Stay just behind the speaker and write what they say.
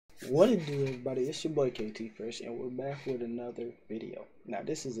What it do, everybody? It's your boy KT Fresh, and we're back with another video. Now,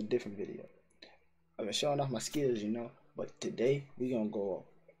 this is a different video. I've been showing off my skills, but today we're gonna go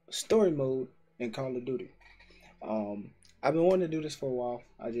story mode in Call of Duty. I've been wanting to do this for a while.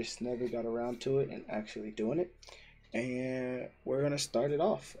 I just never got around to it and actually doing it. And we're gonna start it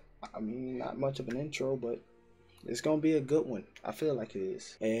off. I mean, not much of an intro, but it's gonna be a good one. I feel like it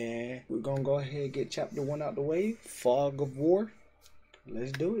is. And we're gonna go ahead and get chapter 1 out the way. Fog of War.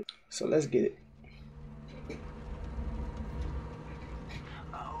 Let's do it. So let's get it.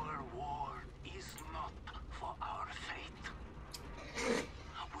 Our war is not for our fate.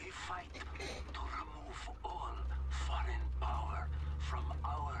 We fight to remove all foreign power from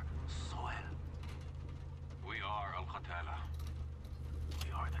our soil. We are Al-Qatala.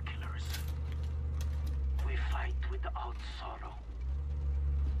 We are the killers. We fight without sorrow.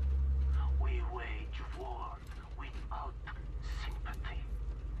 We wage war without sympathy.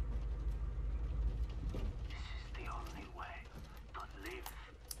 This is the only way to live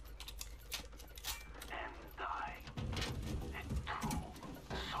and die a true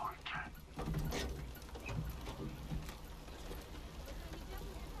soldier.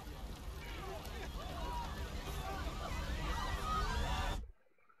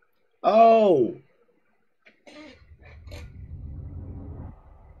 Oh!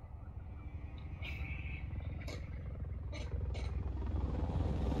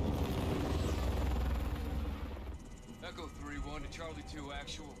 Echo 3-1 to Charlie 2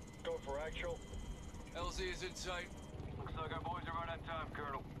 actual. Go for actual. LZ is in sight. Looks like our boys are right on time,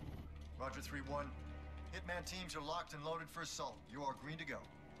 Colonel. Roger 3-1. Hitman teams are locked and loaded for assault. You are green to go.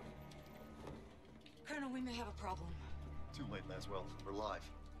 Colonel, we may have a problem. Too late, Laswell. We're live.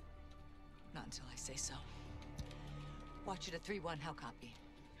 Not until I say so. Watch it at 3-1, how copy?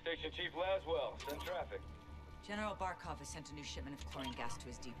 Station Chief Laswell, send traffic. General Barkov has sent a new shipment of chlorine gas to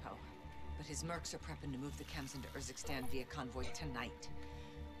his depot. But his mercs are prepping to move the chems into Urzikstan via convoy tonight.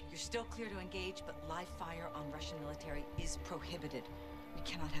 You're still clear to engage, but live fire on Russian military is prohibited. We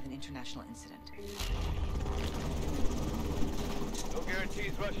cannot have an international incident. No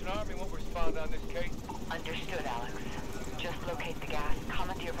guarantees Russian army won't respond on this case. Understood, Alex. Just locate the gas,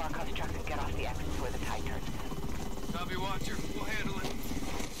 commandeer Barkov's truck, and get off the exit where the tide turns. Copy, Watcher. We'll handle it.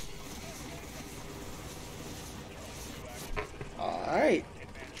 Alright.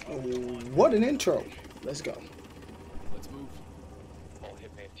 What an intro. Let's go. Let's move. All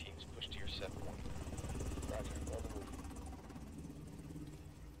Hitman teams push to your set point. Roger, on the move.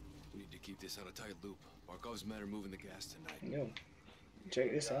 We need to keep this on a tight loop. Barkov's men are moving the gas tonight. Yo,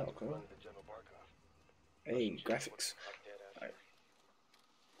 check this out, bro. Run to General Barkov. Hey, graphics. Alright.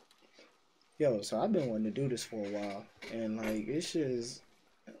 Yo, so I've been wanting to do this for a while, and like it's just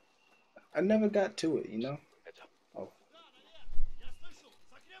I never got to it, Heads up. Oh,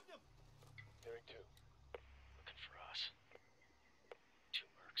 Hearing 2. Looking for us. 2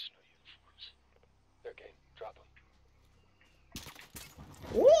 mercs, no uniforms. They're game. Drop them.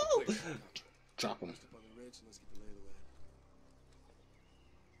 whoa! Drop him. Up on the ridge and let's get the lay of the land.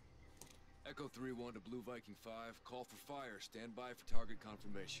 Echo 3-1 to Blue Viking 5. Call for fire. Stand by for target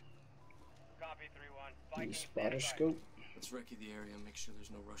confirmation. Copy 3-1. Use spotter scope. Let's recce the area and make sure there's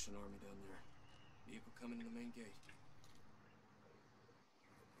no Russian army down there. Vehicle coming in the main gate.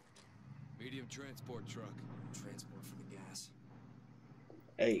 Medium transport truck. Transport for the gas.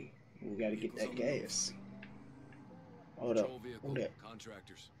 Hey, we gotta get that gas. Hold up. Patrol vehicle. Who that?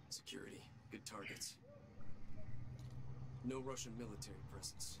 Contractors. Security. Good targets. No Russian military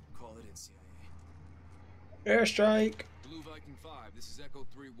presence. Call it in, CIA. Airstrike. Blue Viking 5, this is Echo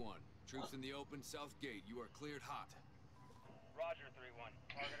 3-1. Troops in the open, south gate. You are cleared hot. Roger, 3-1.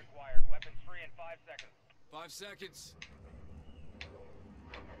 Target acquired. Weapons free in 5 seconds. 5 seconds.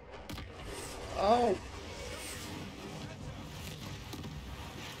 Oh.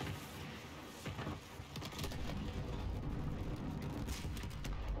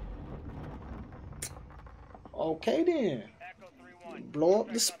 Okay then. Echo 3-1. Blow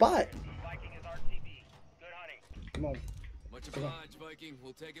up the spot. Viking is RTB. Good hunting. Come on. Much Come on. obliged, Viking.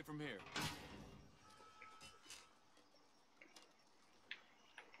 We'll take it from here.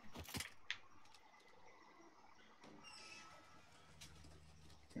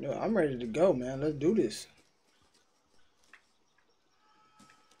 Yo, I'm ready to go, man. Let's do this.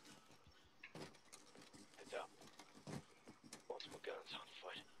 Heads up. Multiple guns on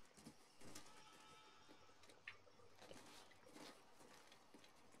foot.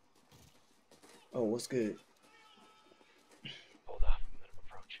 Oh, what's good? Hold off. Let him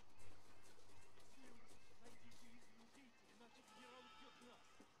approach.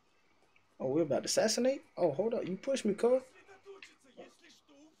 Oh, we're about to assassinate? Oh, hold up. You pushed me, cuz.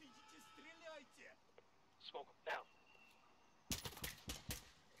 Smoke him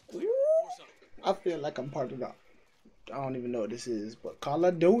now. I feel like I'm part of the. I don't even know what this is, but Call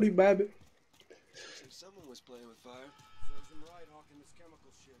of Duty, baby. Someone was playing with fire. Serves them right, hawking this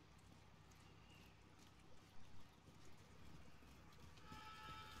chemical shit.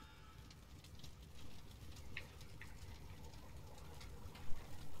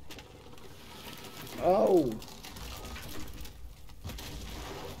 Oh.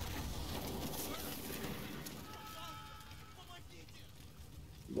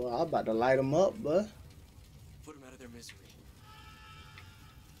 Well, I'm about to light them up, bud. Put them out of their misery.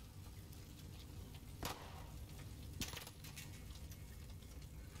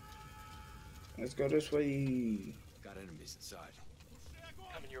 Let's go this way. Got enemies inside.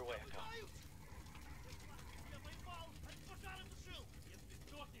 Coming your way, Echo.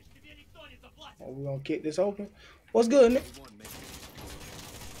 Oh, we gonna kick this open? What's good, Nick?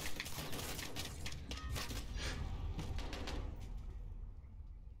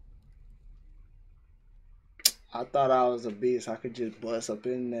 I thought I was a beast. I could just bust up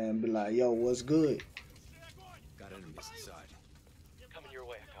in there and be like, yo, what's good? Got enemies inside. Coming your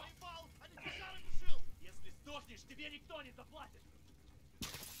way, Echo.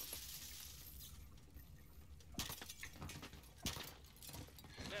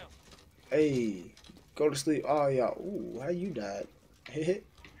 Now. Hey, go to sleep. Oh, yeah. Ooh, how you died? Hit.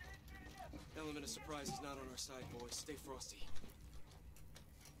 Element of surprise is not on our side, boys. Stay frosty.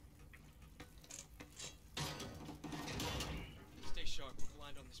 Stay sharp. We're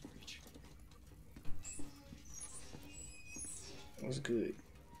blind on this breach. What's good?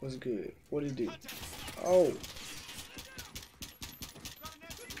 What's good? What did he do? Oh.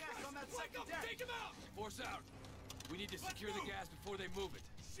 Take him out! Force out. We need to secure the gas before they move it.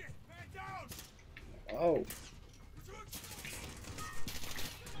 Shit, man down! Oh.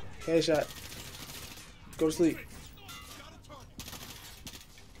 Headshot. Go to sleep.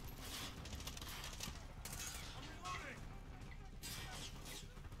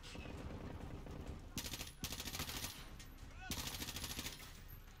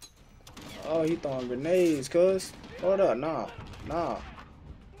 Oh, he throwing grenades, cuz. Hold up, nah. Nah.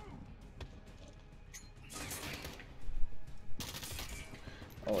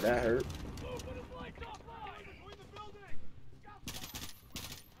 Oh, that hurt.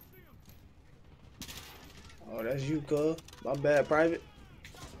 Oh, that's you, cuz. My bad, Private.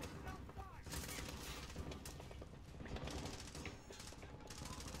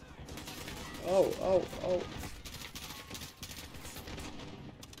 Oh, oh, oh.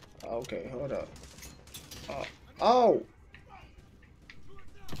 Okay, hold up. Oh!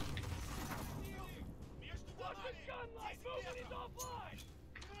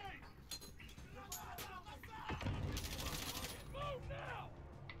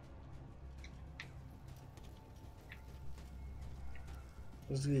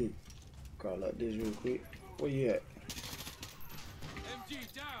 What's good? Call up this real quick. Where you at?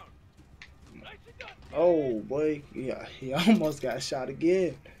 MG down. Oh boy, yeah, he almost got shot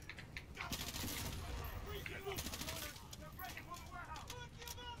again.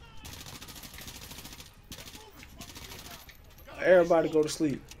 Everybody go to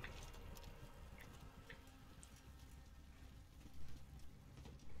sleep.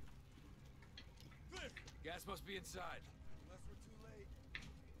 Gas must be inside. Unless we're too late.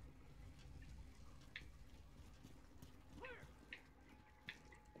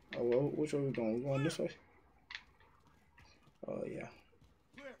 Oh well, which way we going? We going this way? Oh yeah.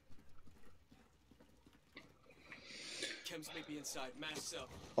 Chems may be inside. Mask up.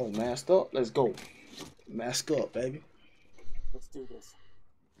 Oh, masked up? Let's go. Mask up, baby. Let's do this.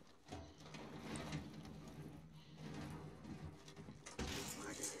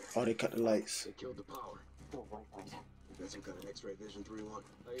 Oh, they cut the lights. They killed the power. Go right, right. Got some kind of X-ray vision 3-1.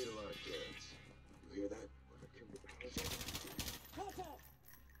 I ate a lot of carrots. You hear that? Whoever killed the power. Contact!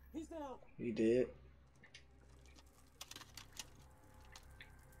 He's down. He did.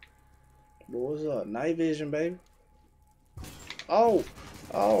 What was up? Night vision, baby. Oh!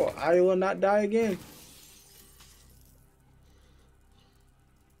 Oh, I will not die again.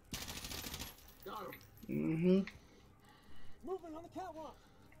 Got him. Mm-hmm. Moving on the catwalk.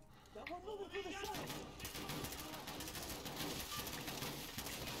 That one moving through the side.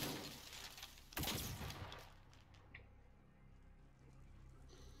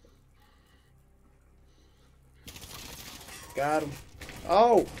 Got him.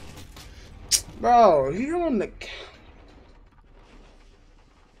 Oh! Bro, he on the...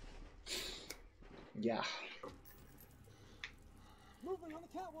 Yeah. Moving on the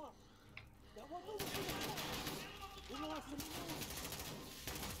catwalk. That one moving through the side. We lost him.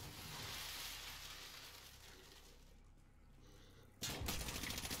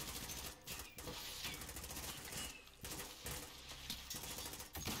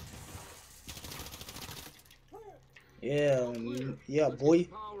 Yeah, yeah, boy.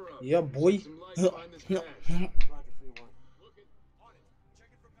 Yeah, boy. Some light behind this No, patch. no. Roger 3-1. On it.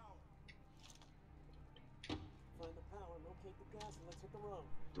 Checking for power. Find the power, locate the gas, and let's hit the road.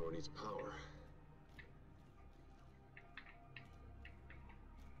 Door needs power.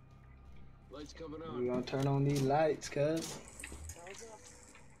 Lights coming We on. gonna turn on these lights, cuz. Power's up.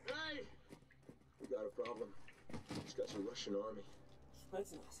 Hey! We got a problem. It's got some Russian army.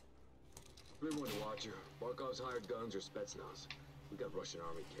 Spetsnaz. 3-1 to Watcher. Barkov's hired guns or Spetsnaz. We got Russian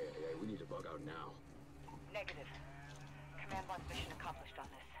army KIA. We need to bug out now. Negative. Command wants mission accomplished on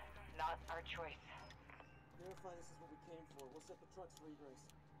this. Not our choice. Verify this is what we came for. We'll set the trucks for egress.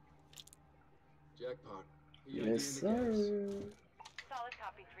 Jackpot. Yes, sir. Solid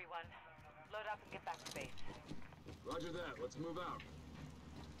copy, 3-1. Load up and get back to base. Roger that. Let's move out.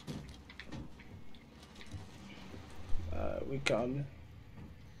 We coming.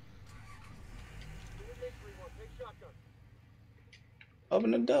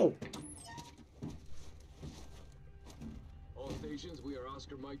 Open the door. All stations, we are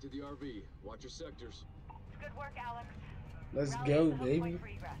Oscar Mike to the RV. Watch your sectors. Good work, Alex. Let's Rally go, at the hub baby. point for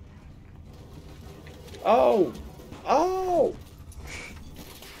egress. Oh! Oh!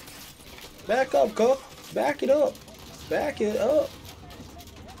 Back up, Cup. Back it up. Back it up.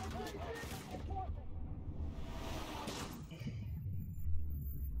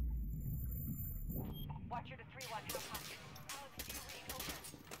 Watcher to 3-1, how copy? Alex, do you read? Over.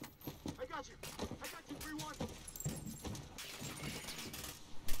 I got you. I got you,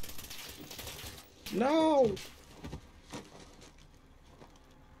 3-1. No!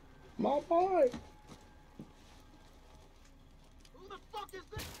 My boy! Who the fuck is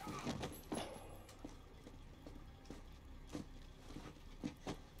this?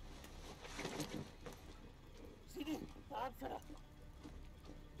 Sidi, Absara.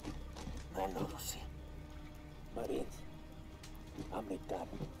 Manolusi. Marines. Amitab.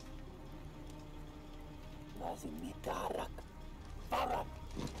 Nazimitarak. Barak.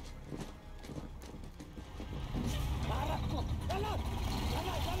 Barakku. Jalan.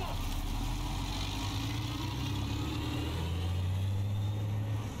 Jalan, jalan.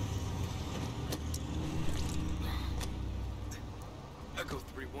 Echo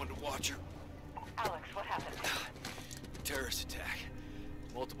 3-1 to Watcher. Alex, what happened? Terrorist attack.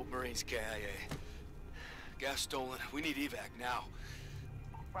 Multiple Marines KIA. Gas stolen. We need evac now.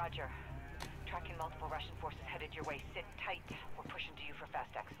 Roger. Tracking multiple Russian forces headed your way. Sit tight. We're pushing to you for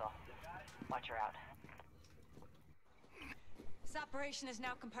fast exfil. Watcher out. This operation is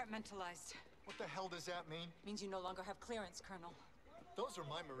now compartmentalized. What the hell does that mean? Means you no longer have clearance, Colonel. Those are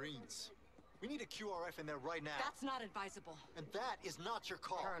my Marines. We need a QRF in there right now. That's not advisable. And that is not your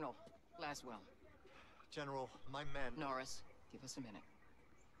call. Colonel, Laswell, General, my men. Norris, give us a minute.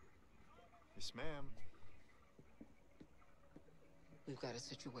 Yes, ma'am. We've got a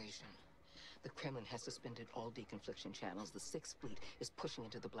situation. The Kremlin has suspended all deconfliction channels. The Sixth Fleet is pushing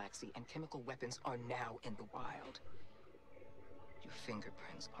into the Black Sea, and chemical weapons are now in the wild. Your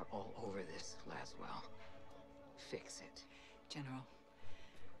fingerprints are all over this, Laswell. Fix it. General,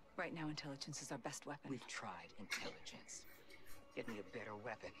 right now intelligence is our best weapon. We've tried intelligence. Get me a better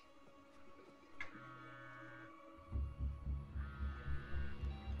weapon.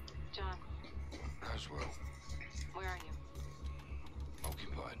 John, Laswell. where are you?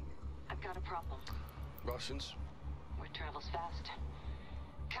 Occupied. I've got a problem. Russians? Word travels fast.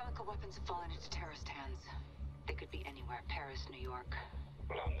 Chemical weapons have fallen into terrorist hands. They could be anywhere. Paris, New York.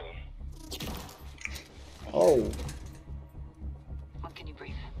 London. Oh. When can you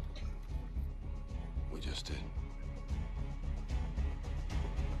brief? We just did.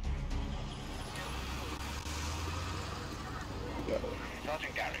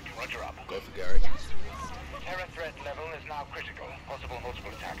 Sergeant Garrick, roger up. Go for Garrick. Terror threat level is now critical. Possible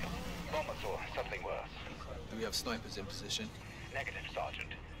multiple attack. Bombers or something worse. Do we have snipers in position? Negative, Sergeant.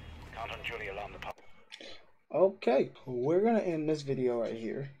 Can't unduly alarm the public. Okay, we're gonna end this video right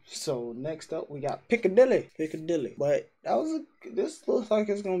here. So next up, we got Piccadilly. But this looks like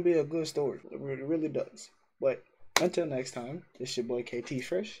it's gonna be a good story. It really does. But until next time, it's your boy KT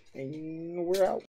Fresh, and we're out.